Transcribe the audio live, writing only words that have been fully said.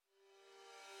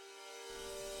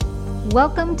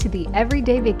Welcome to the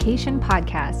Everyday Vacation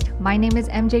Podcast. My name is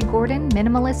MJ Gordon,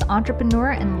 minimalist entrepreneur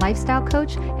and lifestyle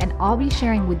coach, and I'll be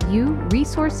sharing with you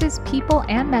resources, people,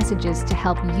 and messages to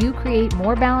help you create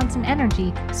more balance and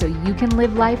energy so you can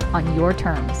live life on your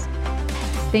terms.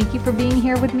 Thank you for being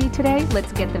here with me today.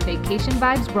 Let's get the vacation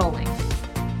vibes rolling.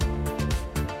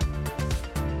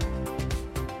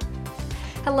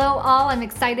 Hello all, I'm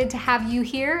excited to have you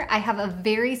here. I have a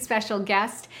very special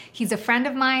guest. He's a friend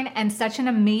of mine and such an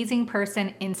amazing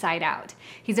person inside out.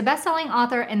 He's a best-selling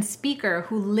author and speaker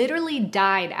who literally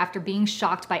died after being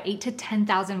shocked by 8 to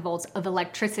 10,000 volts of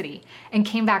electricity and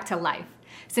came back to life.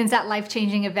 Since that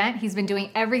life-changing event, he's been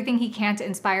doing everything he can to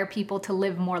inspire people to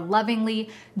live more lovingly,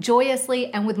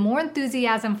 joyously, and with more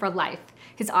enthusiasm for life.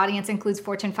 His audience includes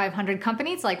Fortune 500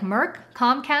 companies like Merck,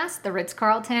 Comcast, the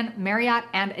Ritz-Carlton, Marriott,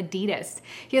 and Adidas.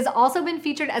 He has also been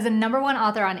featured as a #1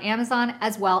 author on Amazon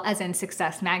as well as in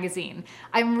Success Magazine.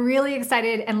 I'm really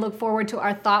excited and look forward to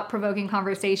our thought-provoking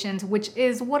conversations, which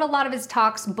is what a lot of his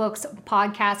talks, books,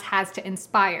 podcasts has to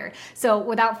inspire. So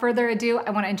without further ado,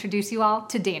 I want to introduce you all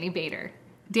to Danny Bader.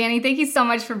 Danny, thank you so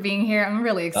much for being here. I'm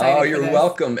really excited. Oh, you're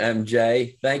welcome,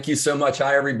 MJ. Thank you so much.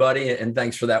 Hi, everybody. And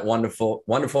thanks for that wonderful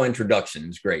introduction. It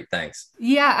was great. Thanks.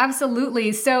 Yeah,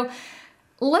 absolutely. So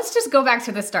let's just go back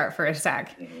to the start for a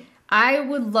sec. I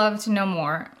would love to know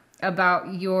more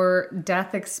about your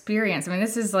death experience. I mean,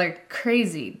 this is like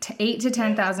crazy. 8 to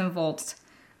 10,000 volts.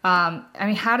 I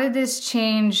mean, how did this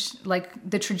change like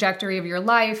the trajectory of your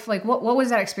life? Like what was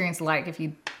that experience like, if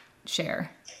you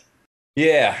share?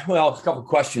 Yeah, well, a couple of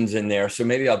questions in there. So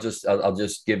maybe I'll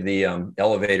just give the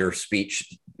elevator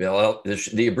speech,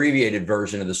 the abbreviated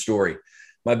version of the story.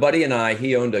 My buddy and I,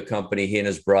 he owned a company, he and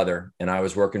his brother, and I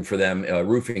was working for them, a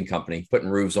roofing company, putting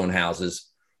roofs on houses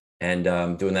and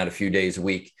doing that a few days a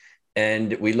week.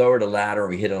 And we lowered a ladder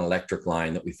and we hit an electric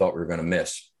line that we thought we were going to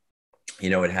miss. You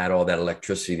know, it had all that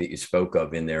electricity that you spoke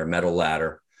of in there, a metal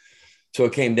ladder. So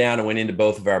it came down and went into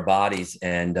both of our bodies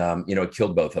and, it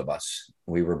killed both of us.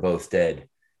 We were both dead.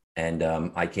 And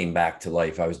I came back to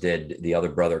life. I was dead. The other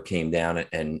brother came down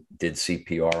and did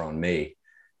CPR on me.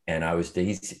 And I was,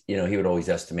 he would always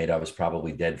estimate I was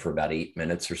probably dead for about 8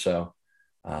 minutes or so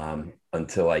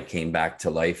until I came back to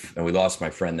life. And we lost my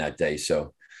friend that day.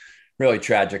 So really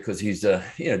tragic because he's,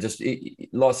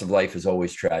 loss of life is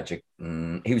always tragic.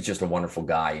 He was just a wonderful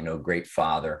guy, great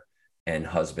father and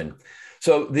husband.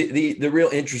 So the real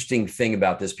interesting thing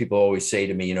about this, people always say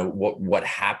to me, what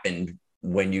happened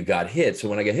when you got hit? So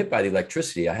when I got hit by the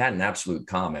electricity, I had an absolute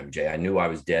calm, MJ. I knew I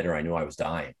was dead or I knew I was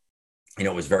dying.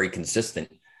 It was very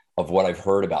consistent of what I've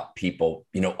heard about people,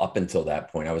 up until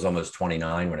that point. I was almost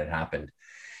 29 when it happened.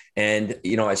 And,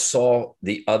 I saw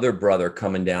the other brother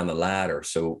coming down the ladder.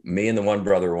 So me and the one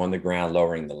brother were on the ground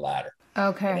lowering the ladder.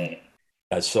 Okay.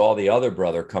 I saw the other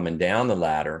brother coming down the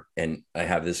ladder and I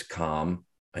have this calm.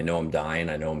 I know I'm dying.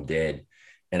 I know I'm dead.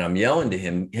 And I'm yelling to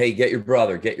him, hey, get your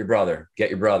brother, get your brother, get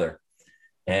your brother.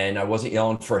 And I wasn't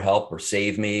yelling for help or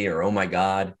save me or, oh my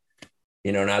God,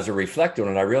 and as I reflected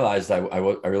on it, I realized I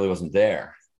really wasn't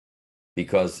there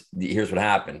because here's what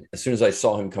happened. As soon as I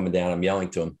saw him coming down, I'm yelling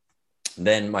to him.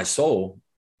 Then my soul,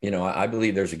 I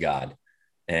believe there's a God.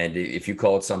 And if you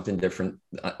call it something different,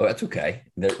 that's okay.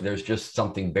 There's just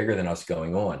something bigger than us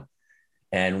going on.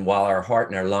 And while our heart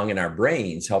and our lung and our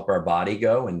brains help our body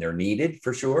go, and they're needed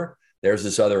for sure, there's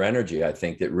this other energy, I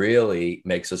think, that really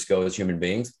makes us go as human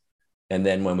beings. And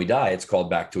then when we die, it's called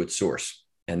back to its source.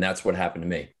 And that's what happened to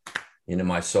me.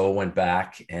 My soul went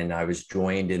back and I was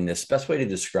joined in this. Best way to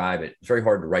describe it, it's very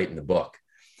hard to write in the book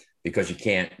because you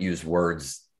can't use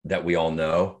words that we all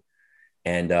know.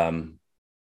 And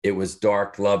it was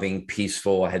dark, loving,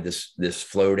 peaceful. I had this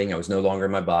floating. I was no longer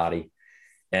in my body.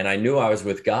 And I knew I was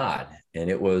with God. And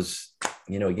it was,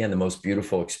 again, the most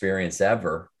beautiful experience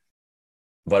ever,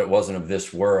 but it wasn't of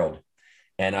this world.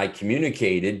 And I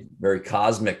communicated very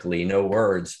cosmically, no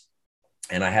words.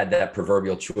 And I had that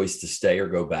proverbial choice to stay or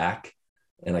go back.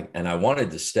 And I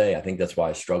wanted to stay. I think that's why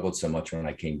I struggled so much when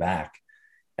I came back.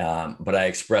 But I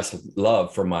expressed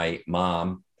love for my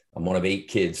mom. I'm one of 8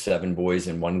 kids, 7 boys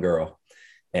and 1 girl.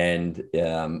 And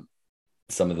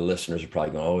some of the listeners are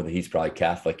probably going, oh, he's probably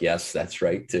Catholic. Yes, that's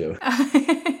right too.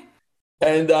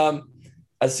 And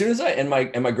as soon as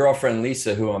my girlfriend,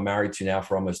 Lisa, who I'm married to now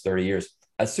for almost 30 years,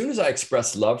 as soon as I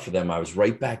expressed love for them, I was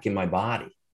right back in my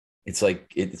body. It's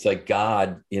like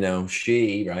God,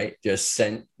 she, right, just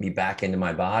sent me back into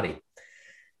my body.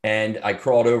 And I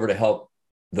crawled over to help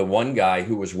the one guy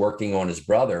who was working on his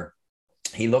brother.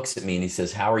 He looks at me and he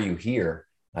says, how are you here?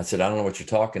 I said, I don't know what you're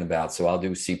talking about, so I'll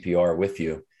do CPR with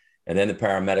you. And then the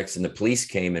paramedics and the police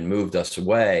came and moved us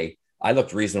away. I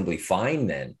looked reasonably fine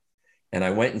then. And I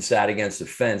went and sat against the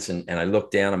fence, and I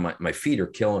looked down, and my feet are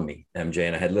killing me, MJ.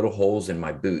 And I had little holes in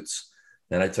my boots.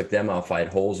 Then I took them off. I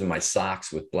had holes in my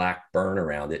socks with black burn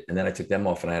around it. And then I took them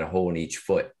off, and I had a hole in each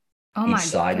foot, Oh each my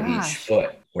side of each gosh.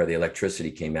 foot where the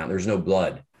electricity came out. There's no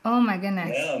blood. Oh my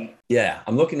goodness. Yeah. Yeah.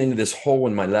 I'm looking into this hole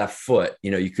in my left foot.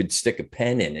 You know, you could stick a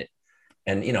pen in it.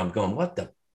 And, you know, I'm going, what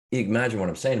the, you imagine what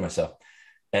I'm saying to myself.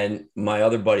 And my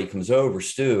other buddy comes over,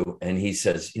 Stu, and he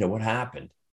says, you know, what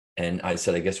happened? And I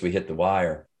said, I guess we hit the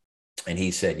wire. And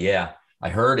he said, yeah, I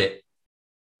heard it.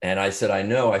 And I said, I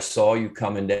know, I saw you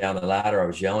coming down the ladder. I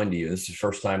was yelling to you. This is the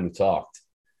first time we talked.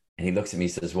 And he looks at me, he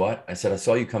says, what? I said, I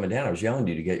saw you coming down. I was yelling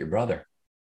to you to get your brother.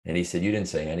 And he said, you didn't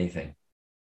say anything.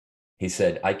 He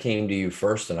said, I came to you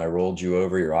first and I rolled you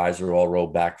over. Your eyes are all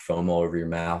rolled back, foam all over your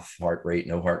mouth, heart rate,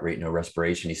 no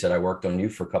respiration. He said, I worked on you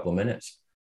for a couple of minutes.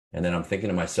 And then I'm thinking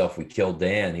to myself, we killed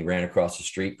Dan. He ran across the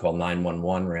street, called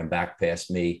 911, ran back past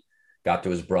me, got to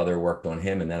his brother, worked on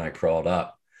him, and then I crawled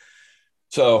up.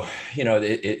 So, you know,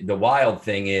 the wild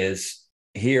thing is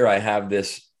here I have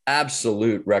this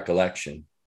absolute recollection,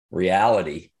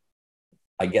 reality,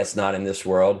 I guess not in this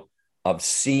world, of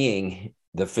seeing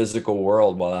the physical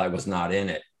world while I was not in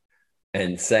it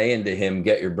and saying to him,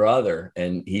 get your brother.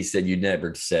 And he said, you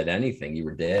never said anything. You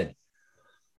were dead.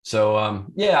 So,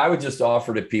 yeah, I would just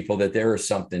offer to people that there is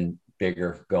something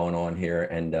bigger going on here.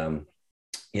 And,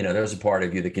 you know, there's a part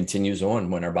of you that continues on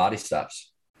when our body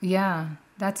stops. Yeah,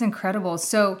 that's incredible.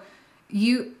 So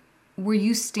were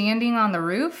you standing on the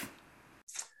roof?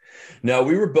 No,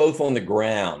 we were both on the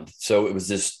ground. So it was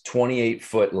this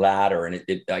 28-foot ladder, and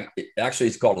it actually,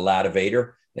 it's called a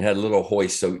lativator. It had a little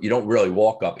hoist. So you don't really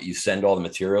walk up it. You send all the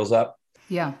materials up.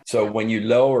 Yeah. So when you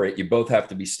lower it, you both have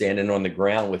to be standing on the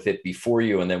ground with it before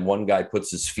you. And then one guy puts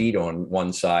his feet on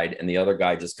one side and the other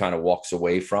guy just kind of walks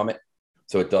away from it.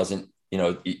 So it doesn't, you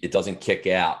know, it doesn't kick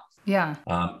out. Yeah.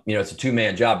 You know, it's a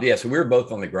 2-man job. Yeah. So we were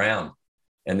both on the ground.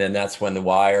 And then that's when the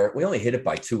wire, we only hit it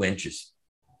by 2 inches.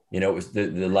 You know, it was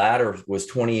the ladder was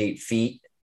 28 feet,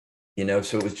 you know,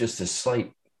 so it was just a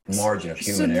slight margin of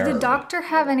human error. So did the doctor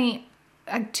have any,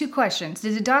 2 questions.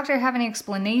 Did the doctor have any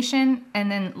explanation? And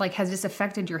then like, has this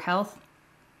affected your health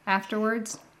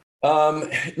afterwards? No,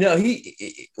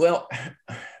 well,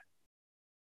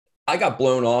 I got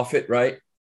blown off it, right?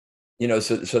 You know,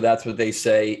 so that's what they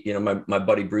say. You know, my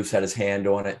buddy Bruce had his hand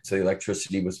on it. So the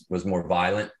electricity was more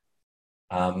violent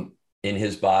in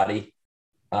his body.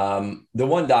 The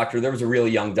one doctor, there was a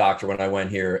really young doctor when I went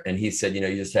here, and he said, you know,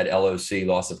 you just had LOC,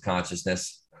 loss of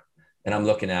consciousness. And I'm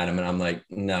looking at him and I'm like,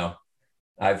 no,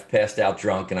 I've passed out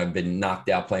drunk and I've been knocked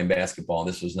out playing basketball. And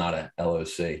this was not a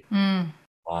LOC.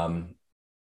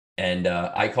 And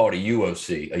I call it a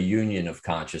UOC, a union of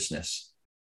consciousness,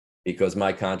 because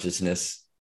my consciousness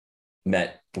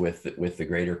met with the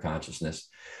greater consciousness.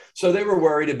 So they were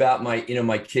worried about my, you know,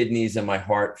 my kidneys and my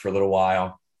heart for a little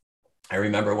while. I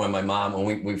remember when my mom,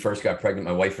 when we first got pregnant,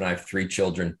 my wife and I have 3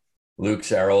 children.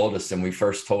 Luke's our oldest. And we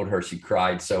first told her, she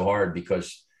cried so hard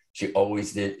because she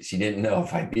always did. She didn't know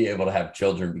if I'd be able to have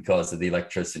children because of the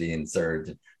electricity and surge.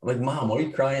 I'm like, Mom, what are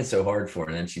you crying so hard for?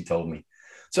 And then she told me.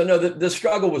 So no, the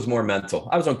struggle was more mental.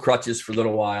 I was on crutches for a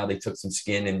little while. They took some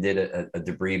skin and did a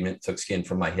debridement, took skin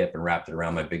from my hip and wrapped it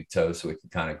around my big toe so it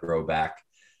could kind of grow back.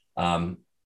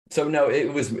 So no,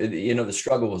 it was, you know, the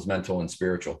struggle was mental and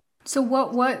spiritual. So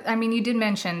what, I mean, you did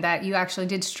mention that you actually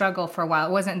did struggle for a while.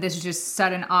 It wasn't this just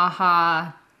sudden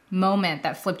aha moment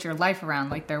that flipped your life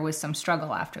around. Like there was some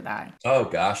struggle after that. Oh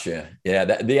gosh. Yeah. Yeah.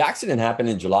 The accident happened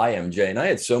in July, MJ. And I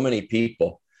had so many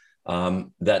people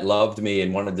that loved me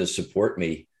and wanted to support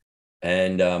me.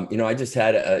 And, you know, I just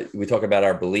had, we talk about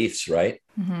our beliefs, right?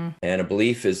 Mm-hmm. And a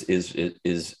belief is,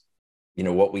 you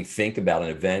know, what we think about an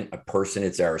event, a person,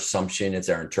 it's our assumption, it's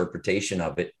our interpretation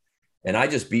of it. And I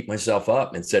just beat myself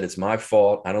up and said, it's my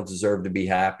fault. I don't deserve to be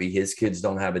happy. His kids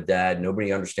don't have a dad.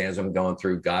 Nobody understands what I'm going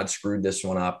through. God screwed this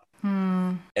one up.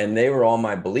 And they were all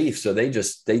my beliefs. So they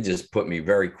just put me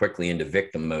very quickly into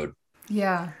victim mode.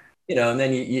 Yeah. You know, and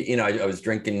then, you know, I was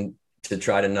drinking to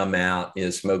try to numb out, you know,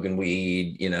 smoking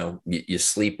weed, you know, you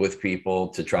sleep with people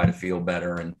to try to feel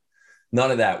better. And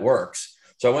none of that works.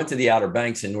 So I went to the Outer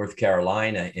Banks in North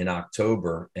Carolina in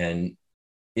October. And,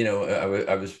 you know,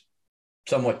 I was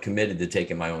somewhat committed to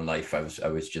taking my own life. I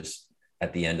was just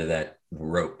at the end of that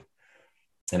rope.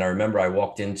 And I remember I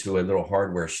walked into a little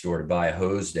hardware store to buy a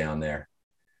hose down there.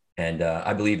 And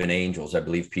I believe in angels. I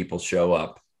believe people show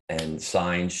up and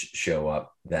signs show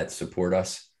up that support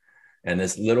us. And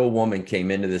this little woman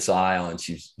came into this aisle and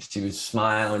she was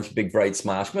smiling, big bright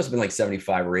smile. She must have been like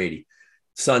 75 or 80,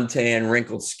 suntan,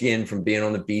 wrinkled skin from being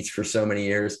on the beach for so many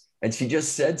years. And she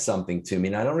just said something to me.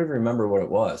 And I don't even remember what it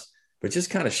was. but it just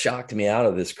kind of shocked me out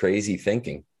of this crazy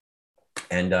thinking.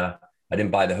 And I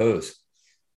didn't buy the hose.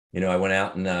 I went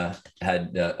out and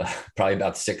had probably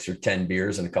about 6 or 10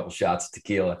 beers and a couple shots of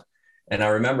tequila. And I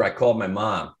remember I called my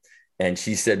mom and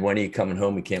she said, "When are you coming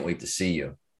home? We can't wait to see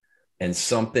you." And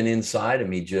something inside of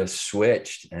me just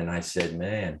switched. And I said,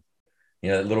 man,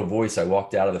 that little voice, I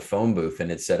walked out of the phone booth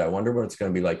and it said, "I wonder what it's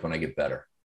going to be like when I get better."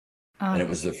 And it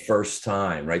was the first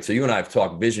time, right? So you and I have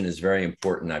talked, vision is very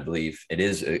important. I believe it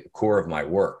is a core of my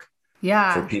work.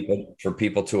 Yeah. For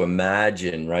people to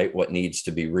imagine, right, what needs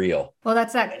to be real. Well,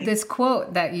 that's this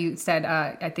quote that you said.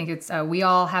 I think it's we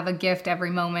all have a gift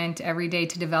every moment, every day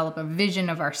to develop a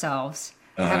vision of ourselves.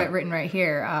 I have it written right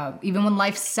here. Even when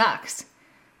life sucks.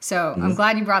 So I'm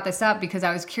glad you brought this up because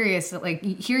I was curious. Like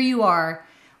here you are,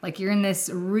 like you're in this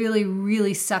really,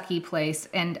 really sucky place,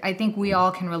 and I think we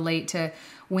all can relate to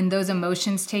when those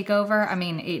emotions take over. I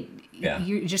mean,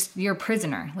 you're a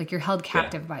prisoner, like you're held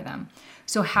captive by them.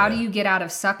 So how do you get out of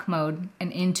suck mode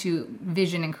and into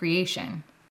vision and creation?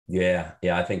 Yeah,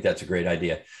 I think that's a great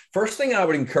idea. First thing I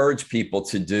would encourage people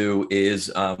to do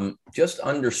is just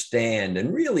understand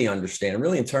and really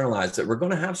internalize that we're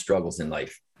going to have struggles in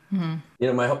life.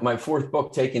 Mm-hmm. My fourth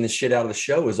book, Taking the Shit Out of the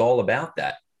Show, is all about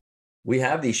that. We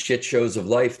have these shit shows of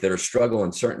life that are struggle,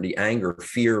 uncertainty, anger,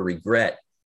 fear, regret,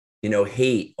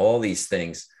 hate, all these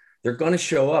things. They're going to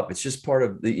show up. It's just part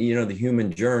of the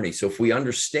human journey. So if we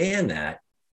understand that,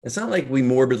 it's not like we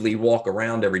morbidly walk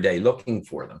around every day looking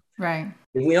for them. Right.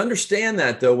 If we understand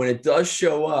that, though, when it does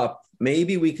show up,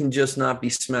 maybe we can just not be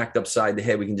smacked upside the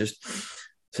head. We can just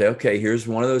say, okay, here's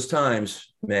one of those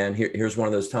times, man. Here's one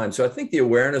of those times. So I think the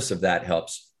awareness of that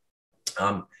helps.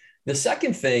 The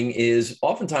second thing is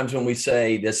oftentimes when we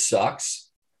say this sucks,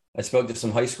 I spoke to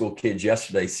some high school kids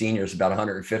yesterday, seniors, about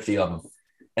 150 of them.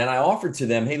 And I offered to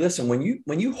them, hey, listen, when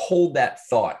you hold that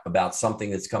thought about something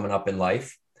that's coming up in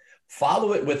life,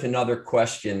 follow it with another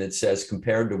question that says,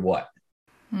 compared to what?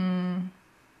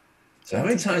 So how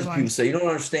many times people say, you don't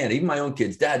understand, even my own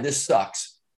kids, Dad, this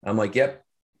sucks. I'm like, yep,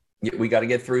 we got to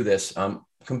get through this.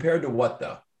 Compared to what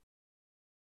though?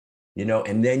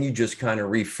 And then you just kind of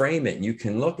reframe it and you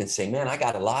can look and say, man, I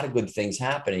got a lot of good things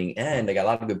happening and I got a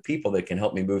lot of good people that can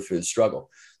help me move through the struggle.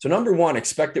 So number one,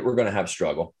 expect that we're going to have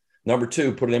struggle. Number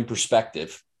two, put it in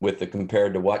perspective with the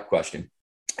compared to what question,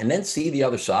 and then see the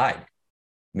other side.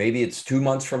 Maybe it's 2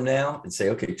 months from now and say,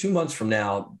 okay, 2 months from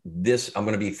now, I'm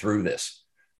going to be through this.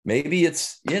 Maybe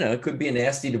it's, it could be a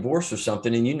nasty divorce or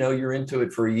something. And you're into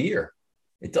it for a year.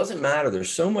 It doesn't matter. There's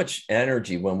so much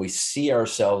energy when we see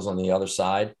ourselves on the other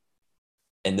side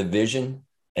and the vision.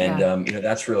 And,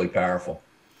 that's really powerful.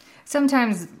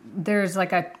 Sometimes there's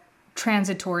like a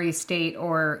transitory state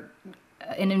or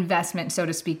an investment, so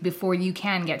to speak, before you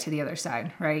can get to the other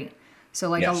side, right? So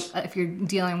like if you're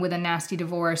dealing with a nasty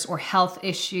divorce or health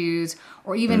issues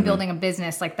or even building a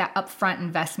business, like that upfront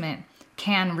investment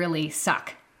can really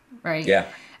suck, right? Yeah.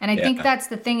 And I think that's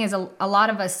the thing is a lot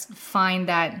of us find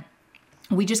that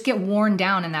we just get worn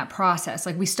down in that process.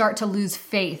 Like we start to lose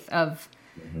faith of,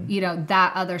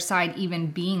 that other side even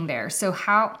being there. So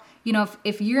how,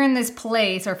 if you're in this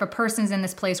place or if a person's in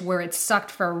this place where it's sucked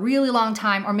for a really long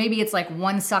time, or maybe it's like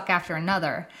one suck after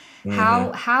another,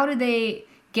 how do they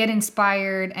get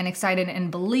inspired and excited and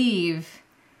believe,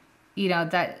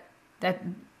 that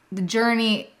the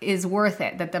journey is worth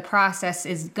it, that the process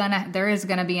there is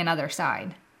gonna be another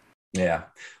side? Yeah.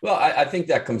 Well, I think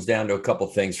that comes down to a couple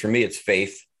of things. For me, it's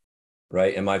faith,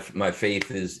 right? And my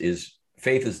faith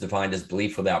is defined as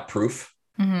belief without proof.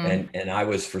 And I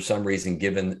was, for some reason,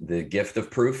 given the gift of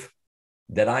proof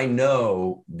that I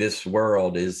know this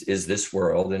world is this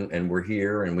world, and we're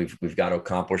here, and we've got to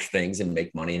accomplish things and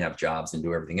make money and have jobs and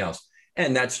do everything else.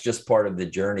 And that's just part of the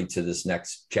journey to this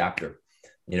next chapter,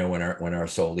 when our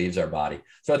soul leaves our body.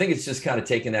 So I think it's just kind of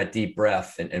taking that deep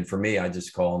breath. And for me, I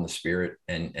just call on the spirit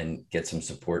and get some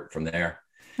support from there.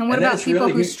 And what about people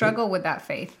who struggle with that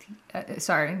faith?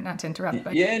 Sorry, not to interrupt.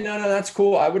 But... Yeah, no, that's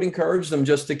cool. I would encourage them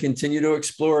just to continue to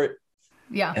explore it.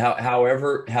 Yeah.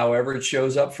 However it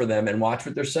shows up for them, and watch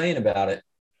what they're saying about it.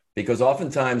 Because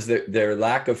oftentimes their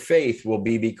lack of faith will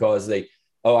be because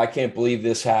I can't believe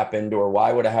this happened, or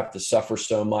why would I have to suffer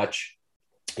so much?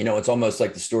 It's almost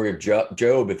like the story of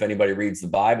Job. If anybody reads the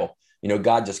Bible,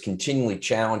 God just continually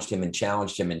challenged him and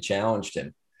challenged him and challenged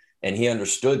him. And he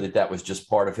understood that was just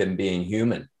part of him being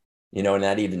human, and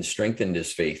that even strengthened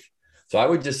his faith. So I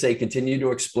would just say, continue to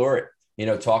explore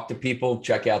it, talk to people,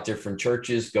 check out different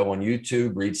churches, go on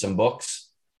YouTube, read some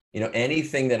books,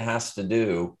 anything that has to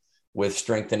do with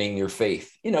strengthening your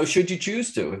faith, should you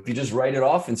choose to. If you just write it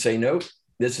off and say, nope,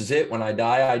 this is it. When I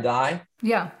die, I die.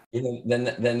 Yeah. then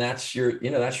that's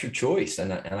that's your choice.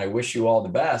 And I wish you all the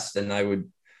best. And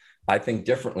I think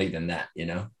differently than that,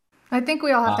 I think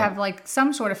we all have to have like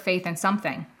some sort of faith in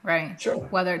something, right? Sure.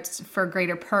 Whether it's for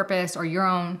greater purpose or your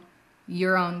own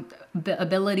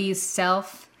abilities,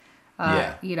 self,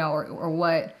 or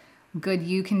what good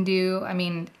you can do. I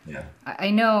mean,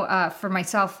 I know for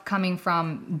myself, coming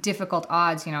from difficult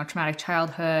odds, traumatic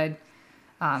childhood,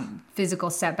 physical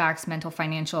setbacks, mental,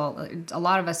 financial, a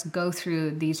lot of us go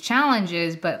through these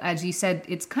challenges, but as you said,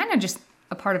 it's kind of just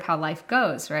a part of how life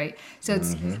goes, right? So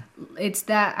it's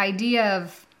that idea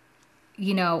of,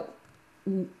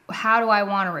 how do I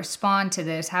want to respond to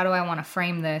this? How do I want to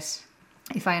frame this?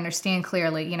 If I understand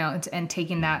clearly, and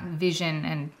taking that vision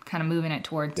and kind of moving it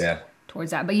towards that.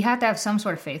 But you have to have some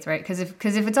sort of faith, right? Because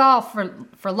if it's all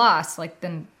for loss, like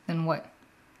then what,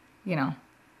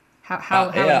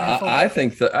 how I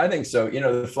think so.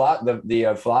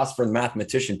 The philosopher and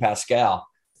mathematician Pascal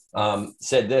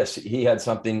said this. He had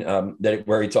something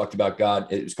where he talked about God.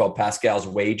 It was called Pascal's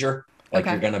wager, like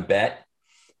you're going to bet.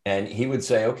 And he would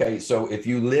say, okay, so if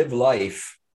you live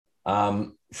life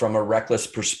from a reckless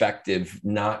perspective,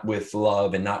 not with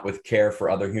love and not with care for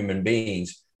other human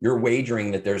beings, you're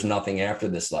wagering that there's nothing after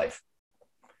this life.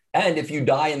 And if you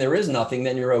die and there is nothing,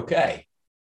 then you're okay.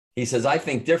 He says, I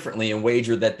think differently and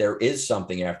wager that there is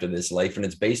something after this life. And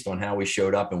it's based on how we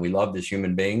showed up and we loved as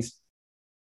human beings.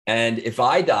 And if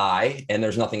I die and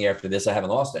there's nothing after this, I haven't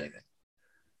lost anything.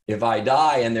 If I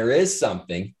die and there is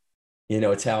something,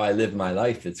 it's how I live my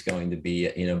life. It's going to be,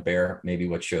 bear maybe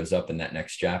what shows up in that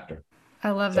next chapter. I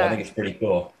love that. I think it's pretty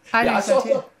cool.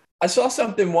 I saw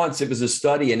something once. It was a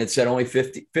study and it said only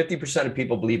 50% of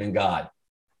people believe in God.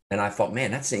 And I thought,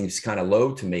 man, that seems kind of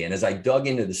low to me. And as I dug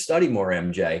into the study more,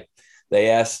 MJ, they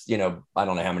asked, I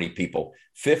don't know how many people,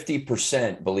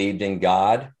 50% believed in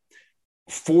God.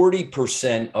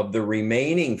 40% of the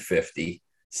remaining 50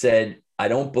 said, I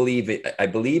don't believe it. I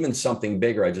believe in something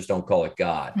bigger. I just don't call it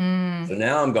God. So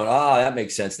now I'm going, that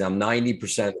makes sense. Now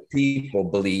 90% of people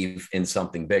believe in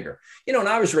something bigger. And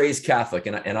I was raised Catholic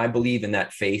and I believe in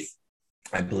that faith.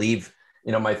 I believe,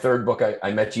 my third book,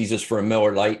 I met Jesus for a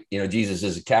Miller Lite. Jesus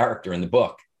is a character in the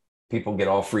book. People get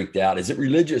all freaked out. Is it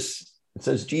religious? It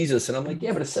says Jesus. And I'm like,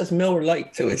 yeah, but it says Miller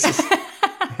Lite too. It's just,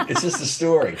 it's just a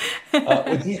story.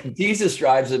 Jesus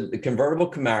drives a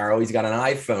convertible Camaro. He's got an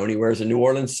iPhone. He wears a New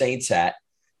Orleans Saints hat.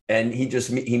 And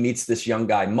he meets this young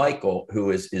guy, Michael,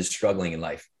 who is struggling in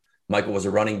life. Michael was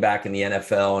a running back in the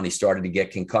NFL and he started to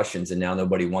get concussions and now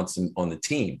nobody wants him on the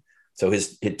team. So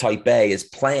his type A is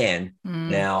plan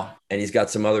now, and he's got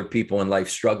some other people in life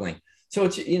struggling. So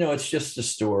it's just a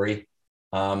story.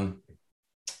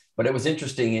 But it was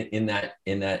interesting in that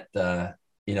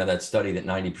that study that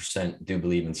 90% do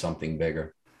believe in something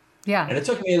bigger. Yeah. And it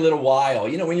took me a little while,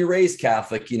 when you're raised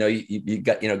Catholic, you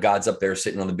got, God's up there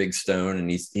sitting on the big stone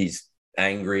and he's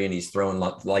angry and he's throwing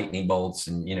lightning bolts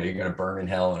and, you're going to burn in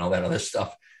hell and all that other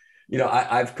stuff.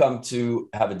 I've come to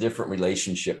have a different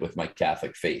relationship with my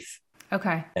Catholic faith.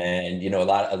 Okay. And, a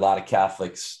lot of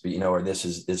Catholics, or this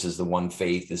is the one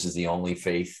faith, this is the only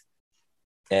faith.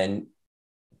 And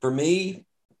for me,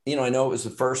 I know it was the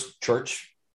first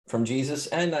church from Jesus.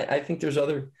 And I think there's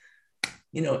other,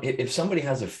 if somebody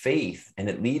has a faith and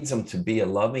it leads them to be a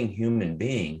loving human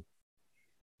being,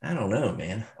 I don't know,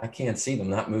 man. I can't see them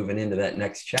not moving into that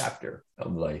next chapter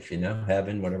of life,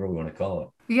 heaven, whatever we want to call it.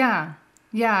 Yeah.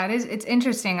 Yeah, it is. It's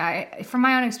interesting. From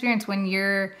my own experience, when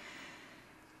you're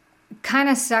kind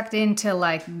of sucked into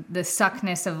like the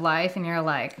suckness of life and you're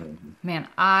like, man,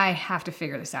 I have to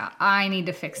figure this out. I need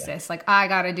to fix this. Like, I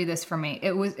got to do this for me.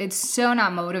 It's so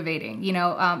not motivating,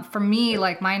 for me,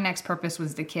 like my next purpose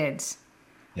was the kids.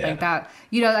 Yeah. Like that,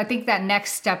 I think that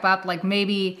next step up, like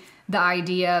maybe the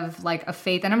idea of like a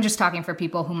faith, and I'm just talking for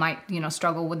people who might,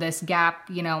 struggle with this gap,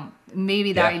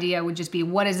 maybe the idea would just be,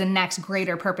 what is the next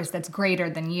greater purpose that's greater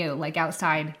than you, like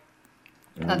outside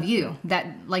of you, that,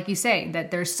 like you say,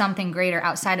 that there's something greater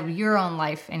outside of your own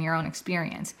life and your own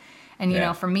experience.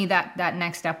 And, for me, that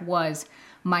next step was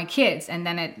my kids. And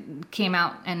then it came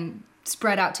out and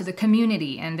spread out to the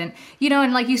community. And then,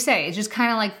 and like you say, it just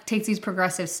kind of like takes these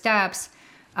progressive steps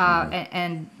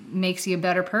and makes you a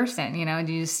better person.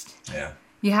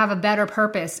 You have a better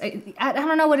purpose. I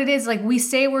don't know what it is. Like, we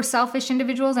say we're selfish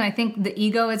individuals, and I think the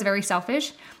ego is very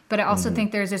selfish, but I also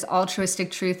think there's this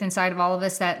altruistic truth inside of all of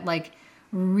us that like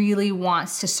really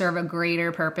wants to serve a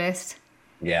greater purpose.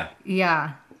 Yeah.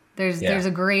 Yeah. There's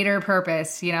a greater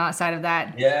purpose, outside of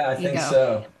that. Yeah, I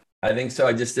think so.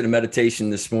 I just did a meditation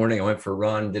this morning. I went for a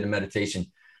run, did a meditation.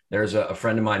 There's a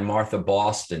friend of mine, Martha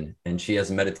Boston, and she has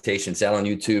a meditation. It's out on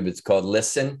YouTube. It's called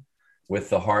Listen with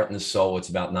the Heart and the Soul. It's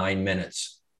about 9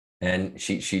 minutes. and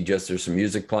she just, there's some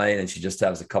music playing, and she just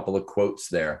has a couple of quotes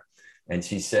there. And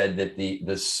she said that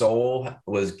the soul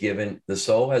has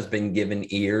been given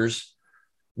ears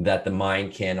that the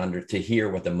mind can't to hear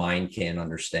what the mind can't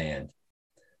understand.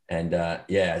 And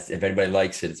yeah, if anybody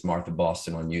likes it, it's Martha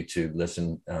Boston on YouTube.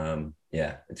 Listen,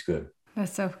 yeah, it's good.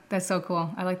 That's so cool.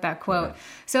 I like that quote. Yeah.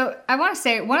 So I want to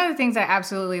say one of the things I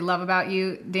absolutely love about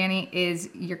you, Danny, is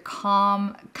your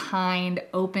calm, kind,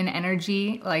 open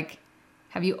energy. Like,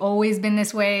 have you always been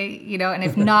this way? You know, and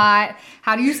if not,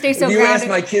 how do you stay so grounded? You ask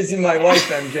my kids and my wife,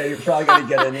 MJ, you're probably going to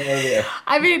get an there.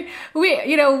 I mean,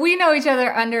 we know each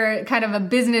other under kind of a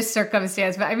business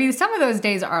circumstance, but I mean, some of those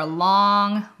days are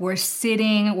long. We're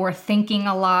sitting, we're thinking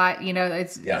a lot, you know,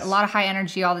 it's a lot of high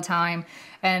energy all the time.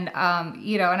 And,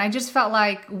 and I just felt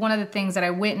like one of the things that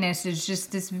I witnessed is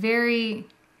just this very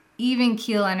even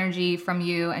keel energy from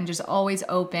you, and just always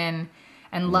open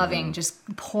and loving, just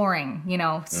pouring,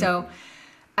 So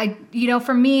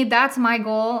for me, that's my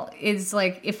goal, is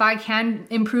like, if I can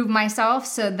improve myself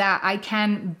so that I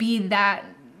can be that,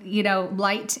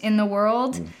 light in the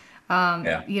world,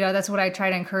 that's what I try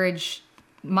to encourage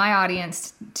my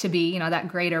audience to be, that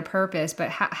greater purpose. But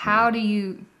how do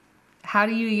you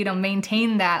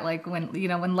maintain that, like,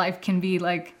 when life can be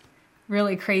like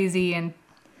really crazy and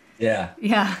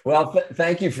yeah. Well,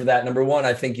 thank you for that. Number one,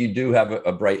 I think you do have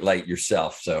a bright light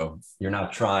yourself. So you're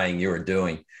not trying, you're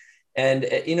doing. And,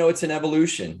 it's an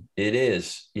evolution. It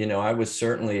is. I was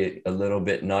certainly a little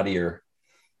bit nuttier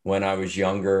when I was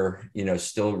younger,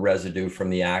 still residue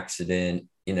from the accident,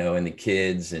 and the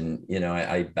kids. And,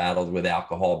 I battled with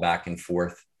alcohol back and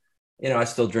forth. I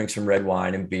still drink some red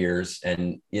wine and beers,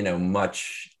 and,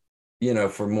 much,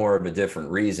 for more of a different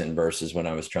reason versus when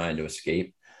I was trying to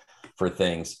escape for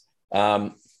things.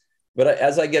 But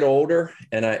as I get older,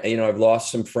 and I've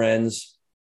lost some friends,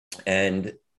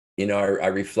 and, I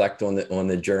reflect on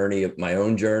the journey of my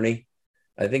own journey.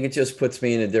 I think it just puts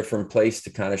me in a different place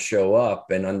to kind of show up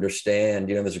and understand.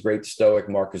 There's a great Stoic,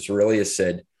 Marcus Aurelius,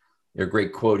 said, a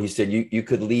great quote. He said, you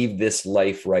could leave this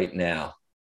life right now.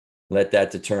 Let that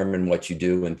determine what you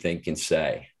do and think and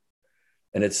say.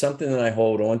 And it's something that I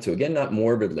hold on to, again, not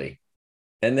morbidly.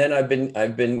 And then I've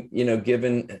been,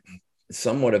 given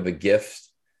somewhat of a gift.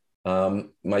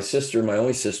 My sister, my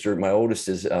only sister, my oldest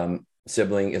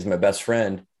sibling, is my best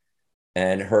friend.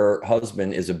 And her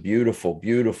husband is a beautiful,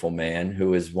 beautiful man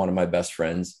who is one of my best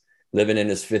friends, living in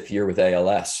his 5th year with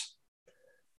ALS.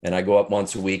 And I go up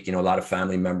once a week. A lot of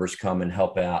family members come and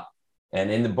help out.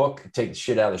 And in the book, Take the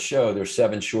Shit Out of the Show, there's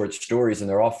 7 short stories, and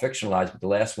they're all fictionalized. But the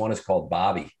last one is called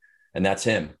Bobby, and that's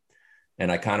him.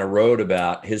 And I kind of wrote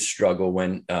about his struggle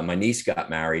when my niece got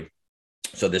married.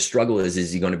 So the struggle is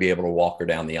he going to be able to walk her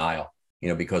down the aisle,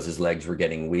 because his legs were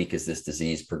getting weak as this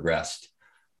disease progressed.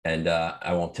 And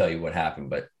I won't tell you what happened,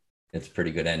 but it's a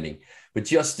pretty good ending. But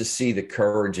just to see the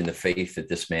courage and the faith that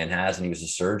this man has, and he was a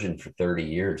surgeon for 30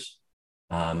 years.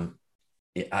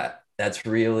 That's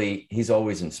really, he's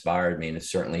always inspired me, and it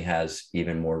certainly has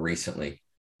even more recently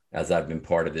as I've been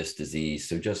part of this disease.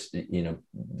 So just,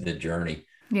 the journey,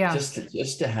 just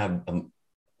to have,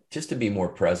 just to be more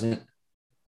present,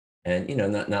 and,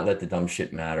 not let the dumb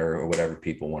shit matter, or whatever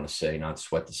people want to say, not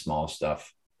sweat the small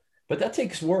stuff. But that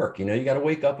takes work. You got to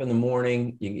wake up in the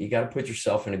morning. You got to put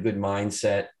yourself in a good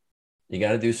mindset. You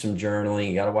got to do some journaling.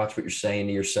 You got to watch what you're saying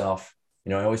to yourself.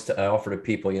 I offer to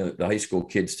people, the high school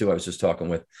kids too, I was just talking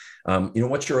with,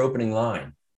 what's your opening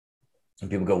line? And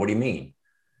people go, what do you mean?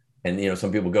 And,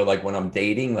 some people go, like, when I'm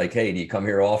dating, like, hey, do you come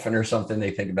here often or something?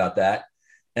 They think about that.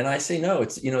 And I say, no,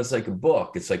 it's, it's like a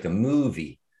book. It's like a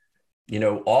movie.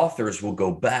 Authors will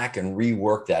go back and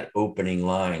rework that opening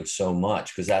line so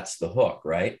much, because that's the hook,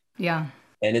 right? Yeah.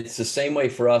 And it's the same way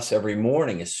for us every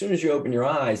morning. As soon as you open your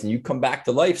eyes and you come back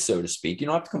to life, so to speak, you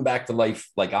don't have to come back to life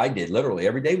like I did. Literally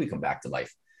every day we come back to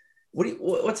life.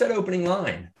 What's that opening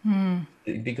line?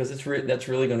 Because that's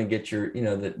really going to get your,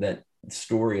 that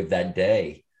story of that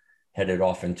day headed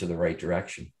off into the right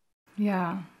direction.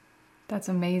 Yeah. That's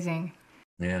amazing.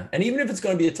 Yeah. And even if it's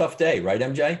going to be a tough day, right,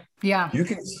 MJ? Yeah. You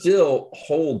can still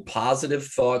hold positive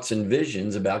thoughts and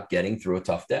visions about getting through a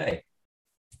tough day.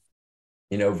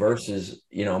 Versus,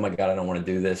 oh my God, I don't want to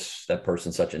do this. That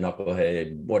person's such a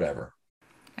knucklehead, whatever.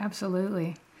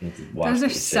 Absolutely. Those are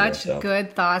such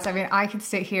good thoughts. I mean, I could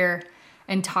sit here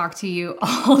and talk to you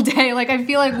all day. Like, I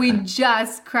feel like we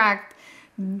just cracked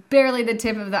barely the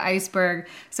tip of the iceberg.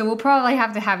 So we'll probably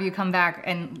have to have you come back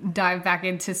and dive back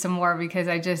into some more, because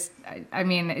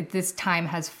this time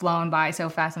has flown by so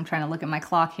fast. I'm trying to look at my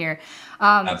clock here.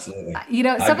 Absolutely.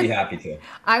 I'd be happy to.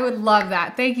 I would love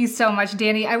that. Thank you so much,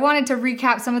 Danny. I wanted to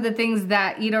recap some of the things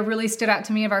that, really stood out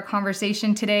to me of our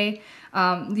conversation today.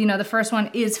 The first one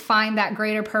is find that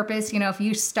greater purpose. If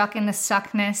you're stuck in the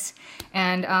suckness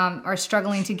and are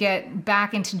struggling to get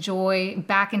back into joy,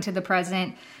 back into the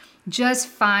present, just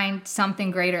find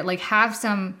something greater. Like have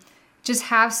some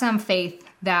faith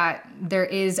that there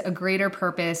is a greater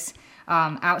purpose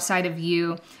outside of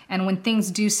you. And when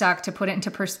things do suck, to put it into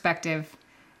perspective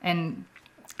and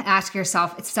ask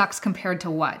yourself, it sucks compared to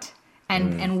what?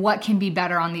 And what can be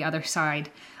better on the other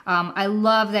side? I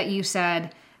love that you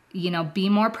said, be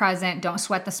more present. Don't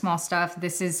sweat the small stuff.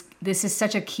 This is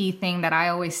such a key thing that I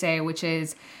always say, which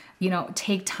is,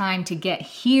 take time to get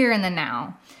here in the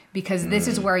now, because this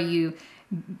is where you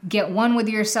get one with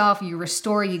yourself, you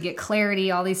restore, you get clarity,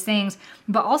 all these things.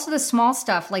 But also the small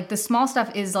stuff, like the small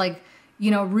stuff is like,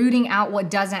 rooting out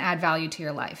what doesn't add value to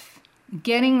your life,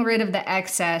 getting rid of the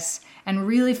excess and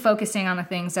really focusing on the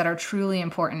things that are truly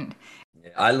important.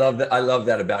 I love that. I love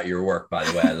that about your work, by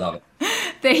the way. I love it.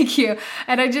 Thank you.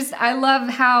 And I love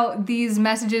how these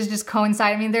messages just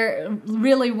coincide. I mean, they're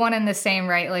really one and the same,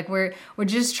 right? Like we're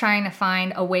just trying to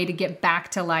find a way to get back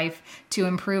to life, to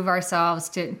improve ourselves,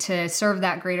 to serve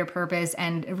that greater purpose,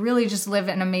 and really just live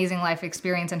an amazing life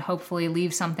experience and hopefully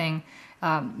leave something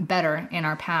better in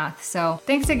our path. So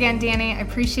thanks again, Danny. I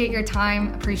appreciate your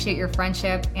time, appreciate your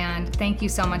friendship, and thank you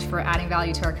so much for adding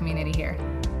value to our community here.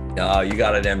 You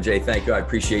got it, MJ. Thank you. I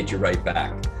appreciate you right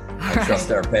back. I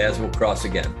trust our paths will cross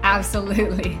again.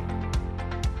 Absolutely.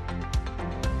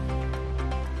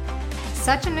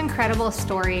 Such an incredible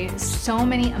story. So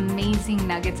many amazing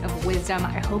nuggets of wisdom.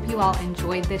 I hope you all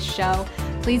enjoyed this show.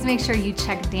 Please make sure you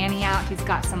check Danny out. He's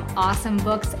got some awesome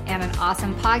books and an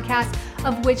awesome podcast,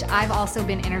 of which I've also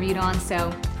been interviewed on.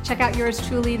 So check out yours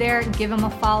truly there. Give him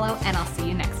a follow, and I'll see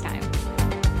you next time.